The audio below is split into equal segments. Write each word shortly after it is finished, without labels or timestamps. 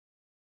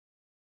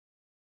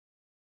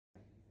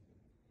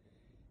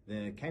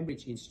The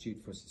Cambridge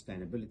Institute for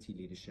Sustainability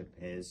Leadership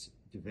has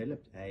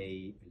developed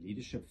a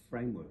leadership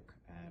framework,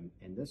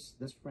 and this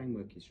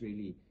framework is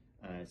really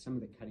some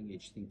of the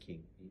cutting-edge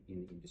thinking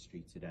in the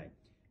industry today.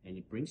 And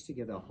it brings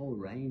together a whole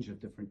range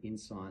of different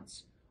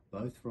insights,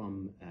 both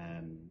from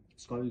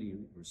scholarly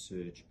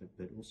research,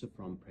 but also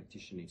from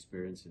practitioner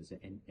experiences,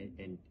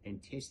 and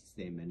tests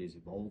them and is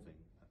evolving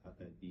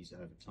these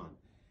over time.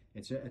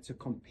 It's a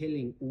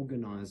compelling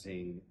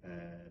organizing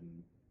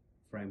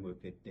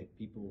framework that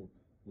people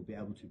will be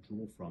able to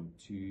draw from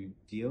to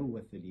deal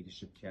with the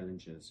leadership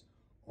challenges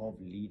of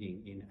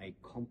leading in a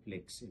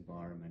complex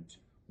environment,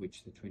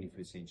 which the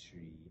 21st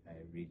century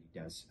really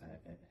does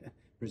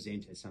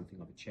present as something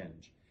of a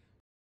challenge.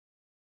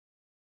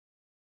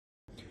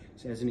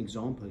 So, as an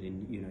example,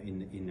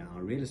 in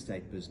our real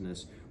estate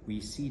business,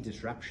 we see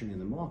disruption in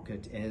the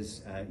market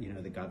as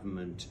the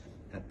government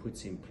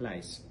puts in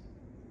place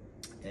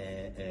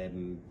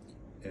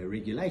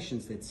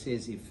regulations that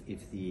says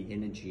if the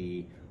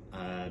energy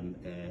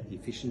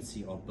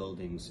efficiency of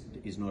buildings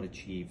is not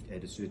achieved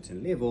at a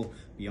certain level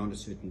beyond a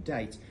certain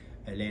date,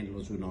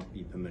 landlords will not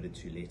be permitted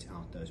to let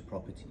out those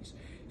properties.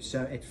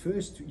 So at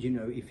first,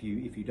 if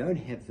you don't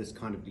have this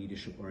kind of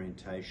leadership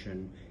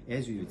orientation,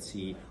 as we would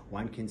see,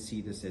 one can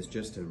see this as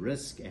just a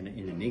risk and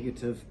in a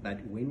negative.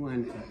 But when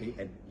one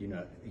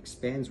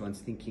expands one's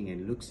thinking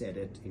and looks at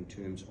it in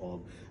terms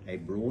of a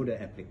broader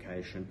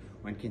application,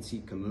 one can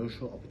see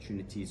commercial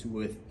opportunities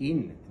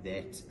within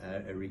that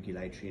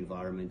regulatory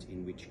environment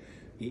in which,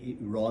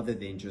 rather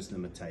than just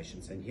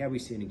limitations. And here we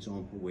see an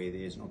example where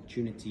there's an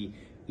opportunity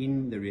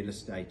in the real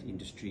estate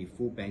industry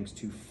for banks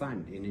to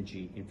fund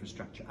energy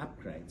infrastructure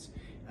upgrades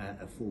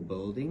for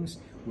buildings,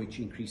 which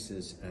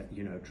increases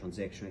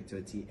transactional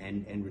activity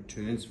and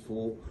returns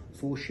for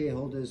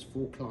shareholders,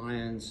 for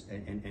clients,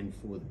 and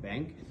for the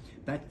bank,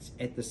 but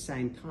at the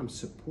same time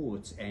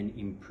supports an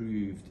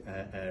improved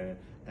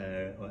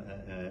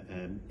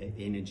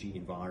energy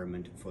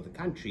environment for the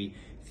country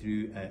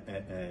through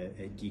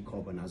a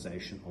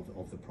decarbonization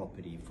of the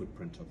property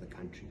footprint of the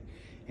country.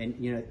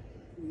 And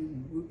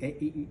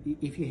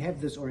if you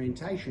have this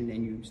orientation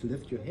and you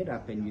lift your head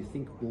up and you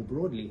think more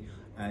broadly,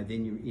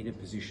 then you're in a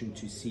position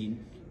to see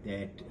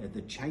that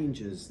the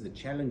challenges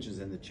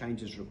and the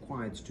changes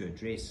required to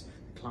address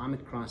the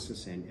climate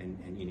crisis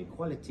and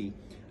inequality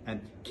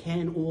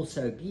can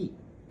also be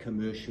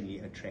commercially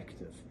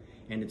attractive.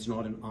 And it's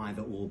not an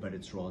either or, but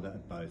it's rather a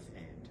both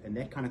and. And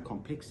that kind of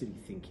complexity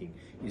thinking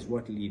is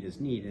what leaders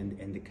need,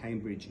 and the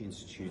Cambridge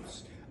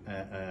Institute's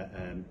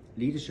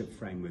leadership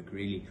framework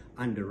really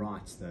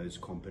underwrites those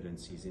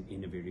competencies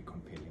in a very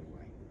compelling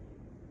way.